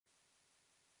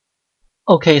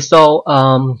Okay, so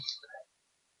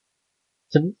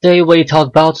today we talk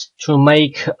about to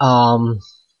make a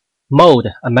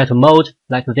metal mold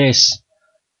like this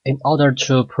in order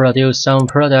to produce some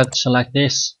products like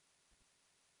this.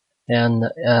 And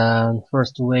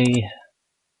first we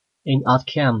in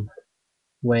ArtCAM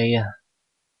we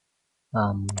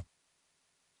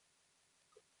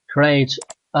create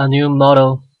a new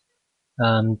model,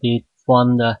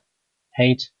 define the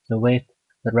height, the width,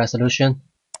 the resolution.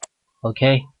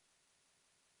 Okay,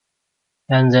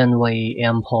 and then we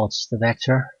import the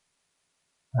vector.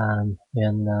 And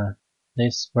in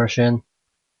this version,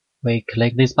 we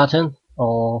click this button,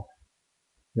 or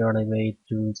usually we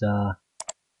do the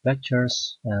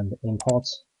vectors and import.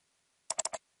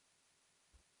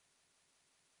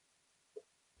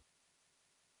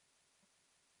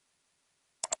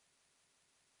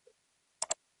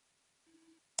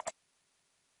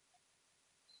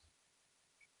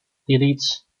 Delete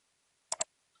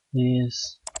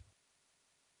this,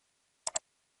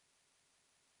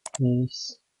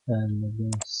 this, and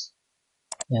this,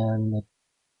 and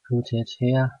put it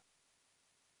here,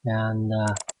 and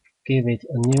give it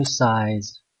a new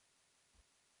size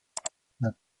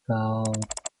about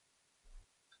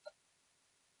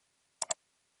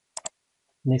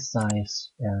this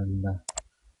size, and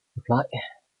apply.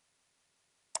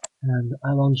 And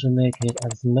I want to make it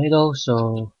as the middle,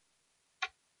 so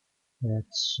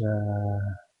let's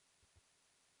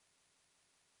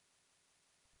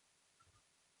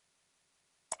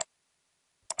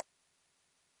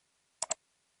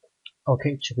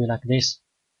okay, it should be like this.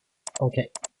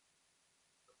 Okay,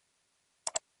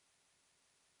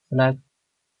 select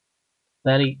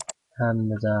belly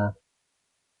and the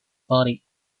body,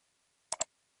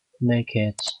 make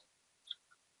it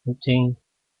 15,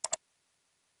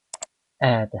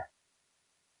 add,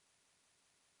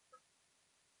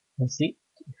 and see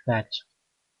effect,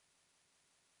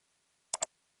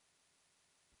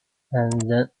 and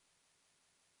then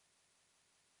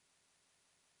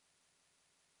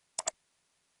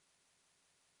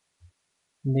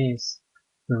this,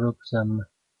 group them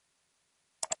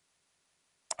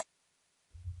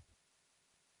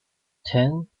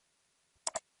 10,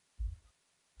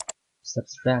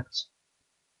 subtract,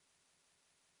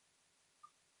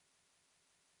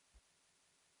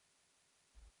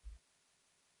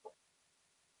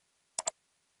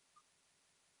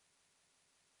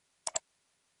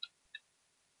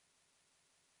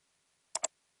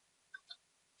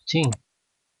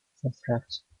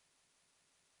 subtract,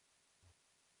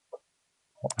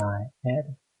 I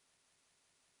add,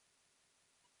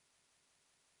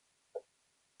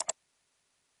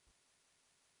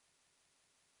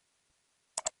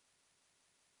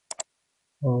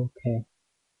 okay,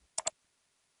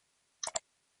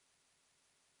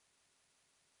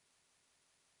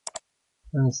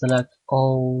 and select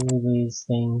all these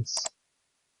things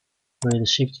with the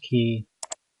shift key,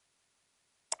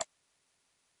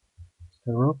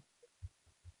 group,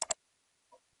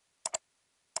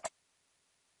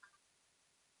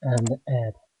 and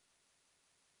add.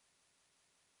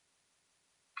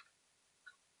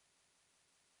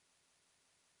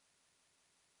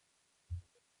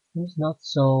 It's not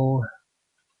so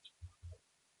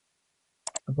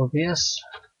obvious.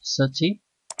 30,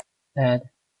 add,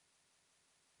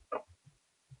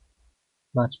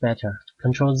 much better.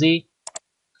 Control Z,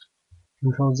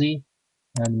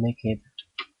 and make it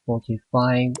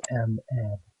 45 and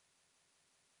add.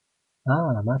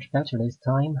 Ah, much better this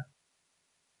time.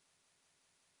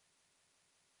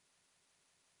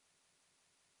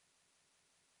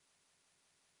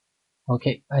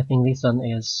 Okay, I think this one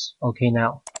is okay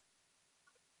now.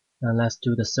 And let's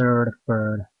do the third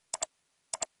bird.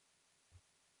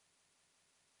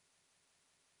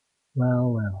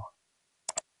 Well.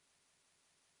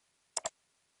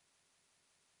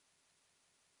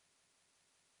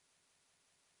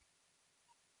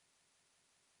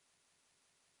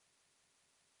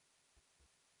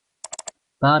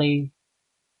 Body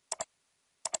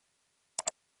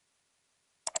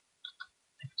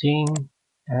 15,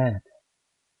 add.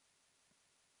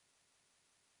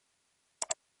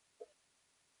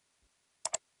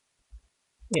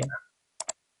 Yeah,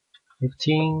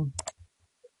 15,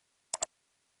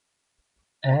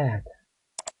 add,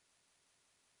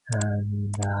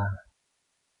 and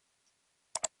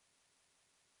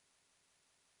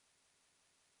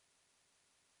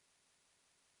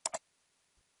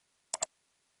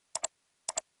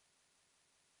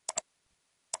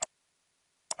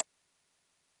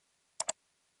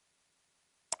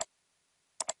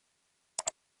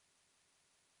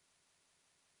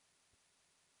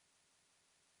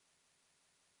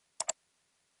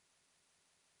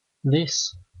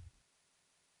this.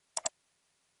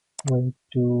 We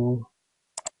do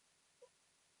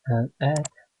an add,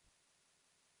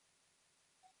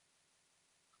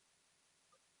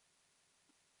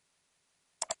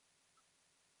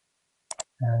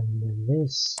 and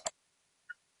this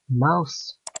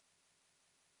mouse,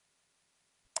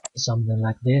 something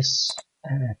like this,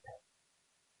 add,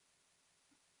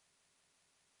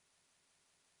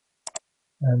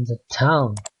 and the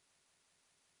town,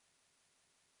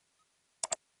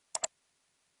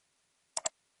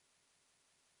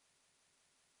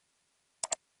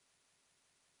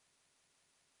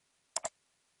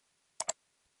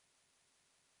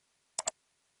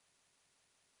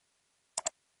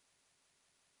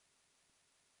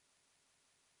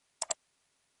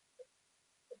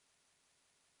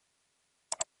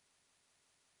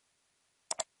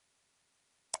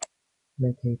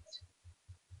 make it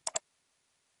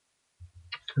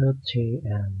 30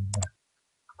 and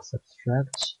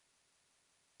subtract,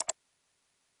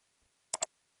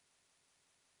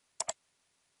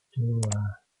 do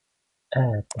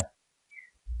add,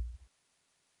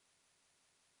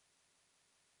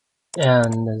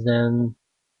 and then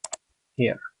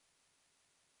here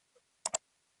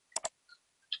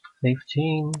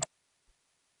 15,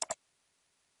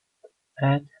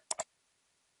 add,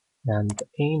 and the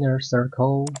inner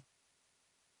circle,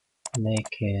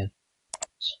 make it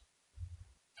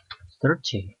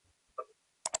 30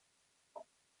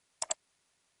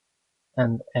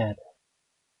 and add.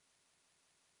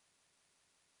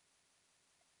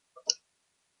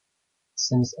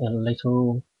 Seems a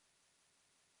little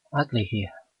ugly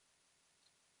here.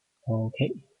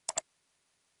 Okay,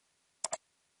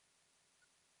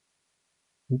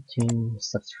 15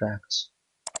 subtract,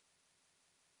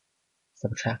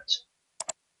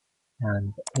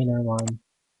 and the inner one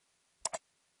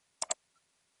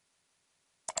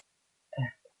add.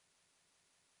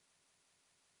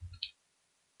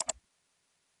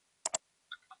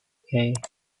 Okay,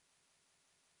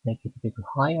 make it a bit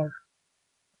higher.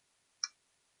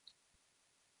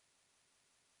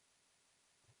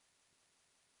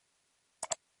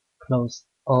 Close.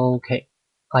 Okay,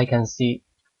 I can see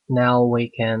now we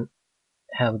can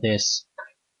have this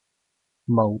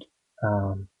mode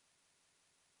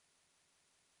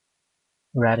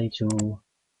ready to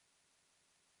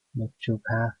make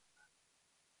toolpath.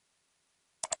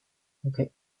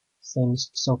 Okay, seems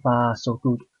so far so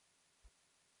good.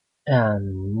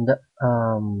 And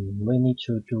we need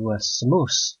to do a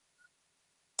smooth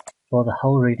for the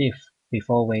whole relief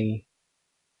before we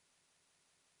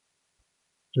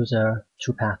do the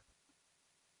toolpath.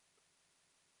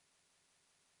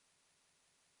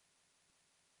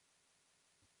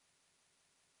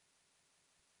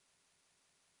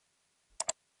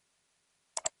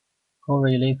 Whole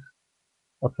relief,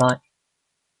 apply.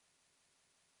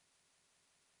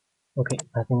 Okay,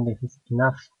 I think this is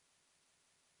enough.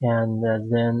 And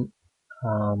then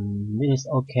this is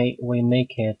okay. We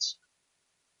make it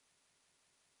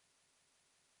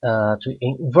to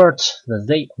invert the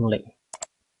Z only.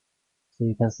 So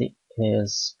you can see it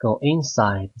is go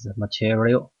inside the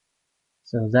material.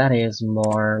 So that is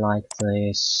more like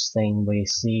this thing we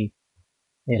see.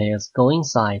 It is go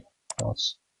inside, not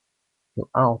go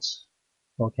out.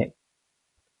 Okay.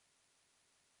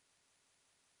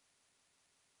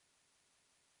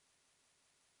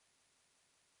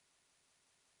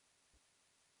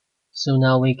 So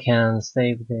now we can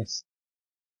save this.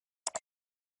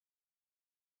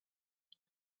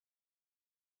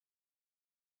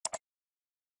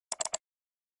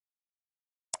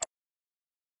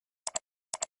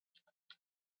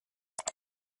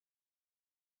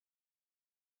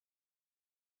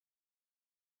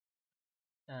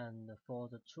 And for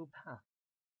the toolpath,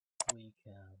 we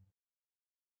can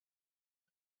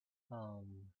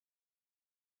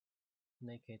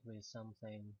make it with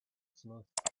something smooth.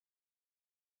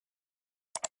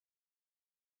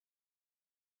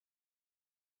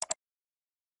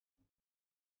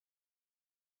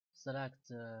 Select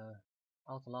the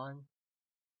outline,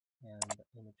 and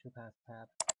in the toolpath tab,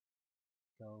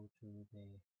 go to the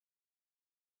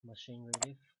machine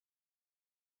relief,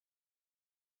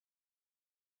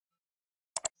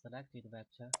 selected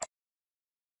vector,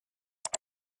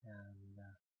 and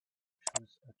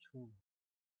choose a tool,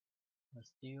 a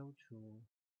steel tool,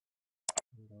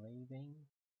 engraving,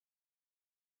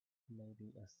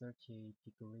 maybe a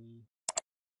 30-degree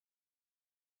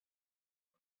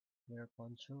mirror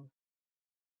point tool.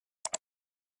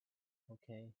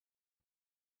 Okay.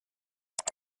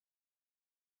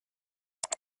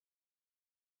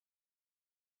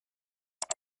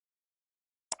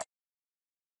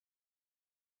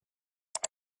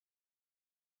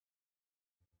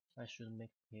 I should make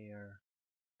here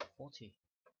 40.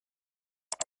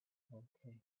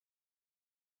 Okay.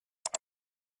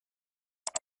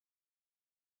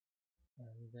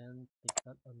 And then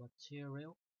become a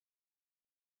material.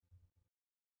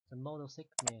 The model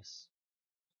thickness,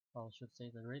 or I should say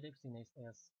the relief thickness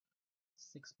is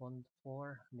 6.4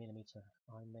 millimeter.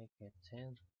 I make it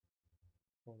 10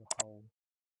 for the whole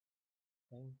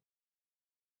thing.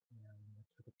 And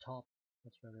to the top,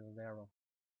 material 0.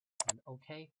 And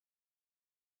OK.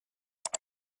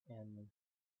 And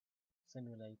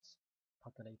simulate,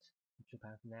 calculate the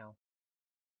toolpath now.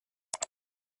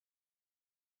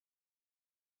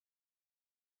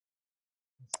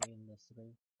 Let's see in the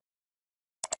 3D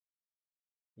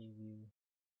view.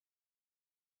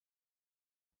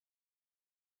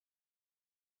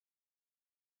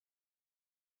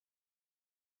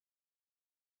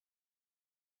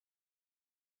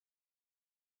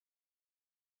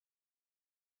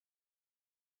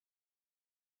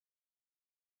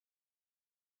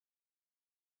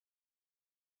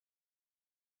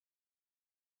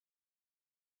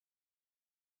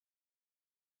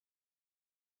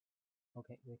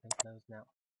 Okay, we can close now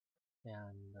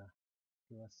and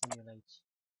do a simulate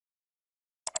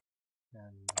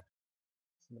and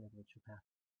simulate the toolpath.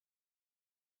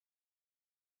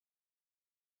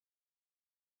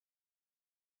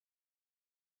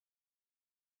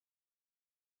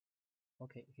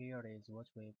 Okay, here is what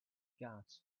we've got.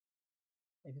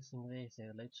 If you think this is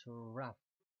a little rough,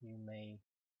 you may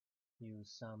use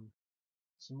some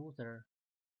smoother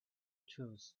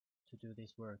tools to do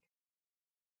this work.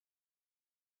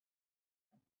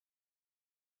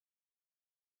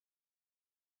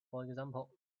 For example,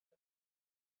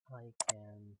 I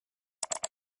can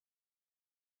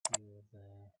use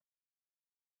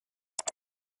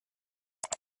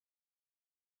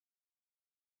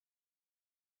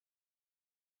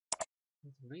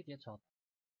this radial top.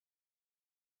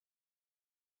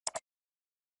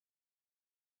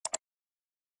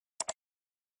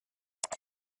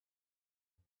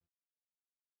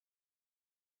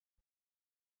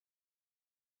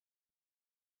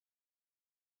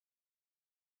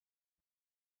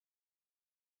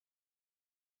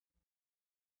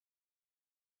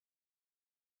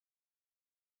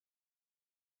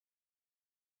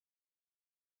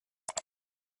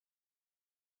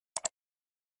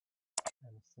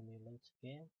 And simulate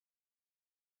again.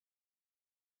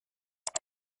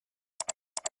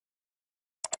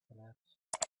 Select,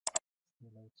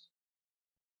 simulate.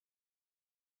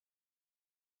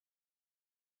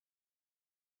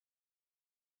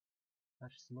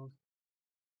 Much smooth.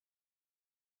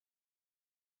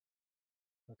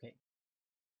 Okay.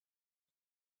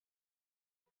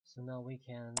 So now we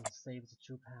can save the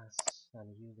toolpath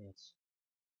and use it.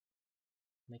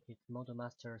 Make it Model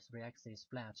Master 3-axis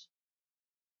flat.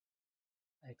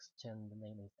 Extend the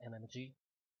name is mmg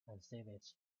and save it.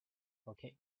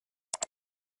 Okay.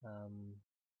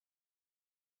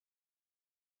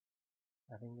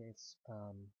 I think it's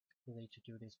easy to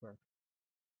do this work.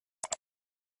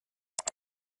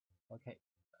 Okay.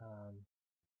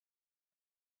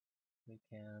 We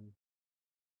can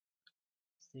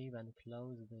save and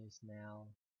close this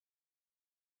now.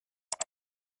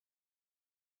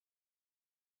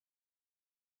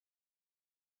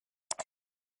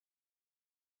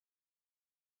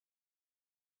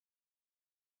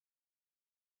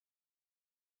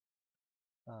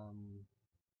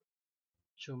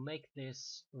 To make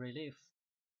this relief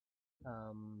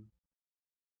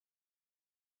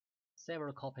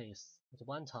several copies at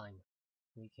one time,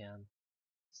 we can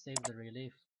save the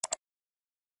relief.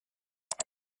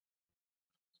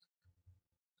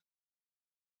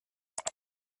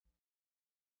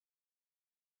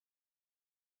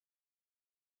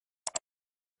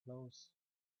 Close.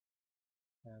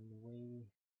 And we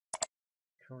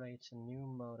create a new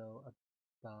model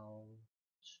about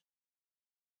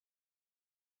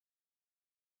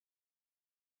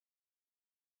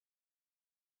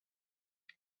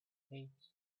eight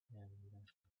and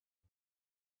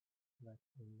like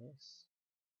this.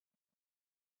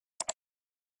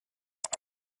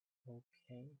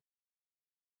 Okay.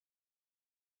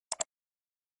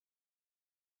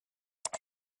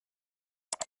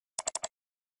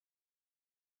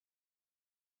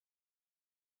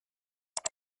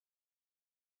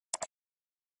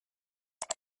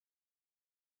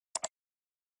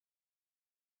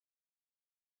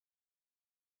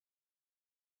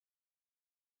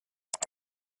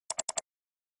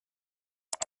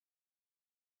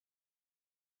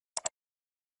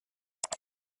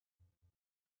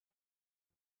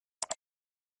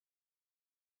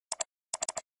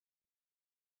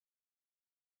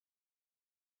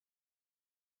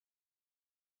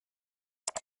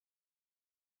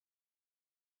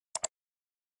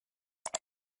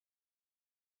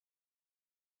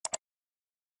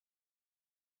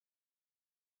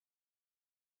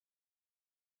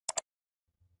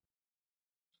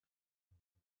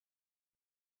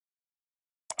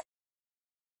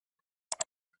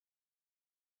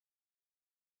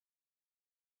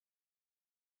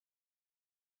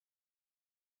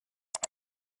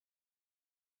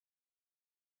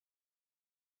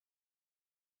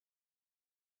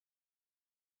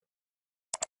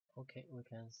 Okay, we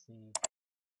can see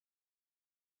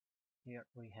here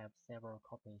we have several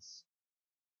copies.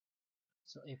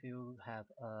 So if you have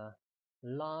a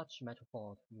large metal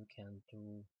board, you can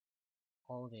do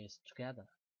all this together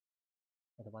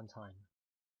at one time.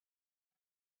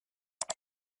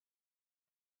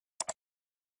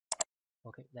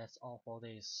 Okay, that's all for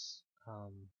this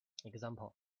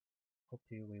example. Hope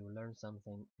you will learn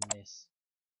something in this.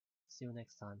 See you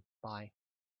next time. Bye.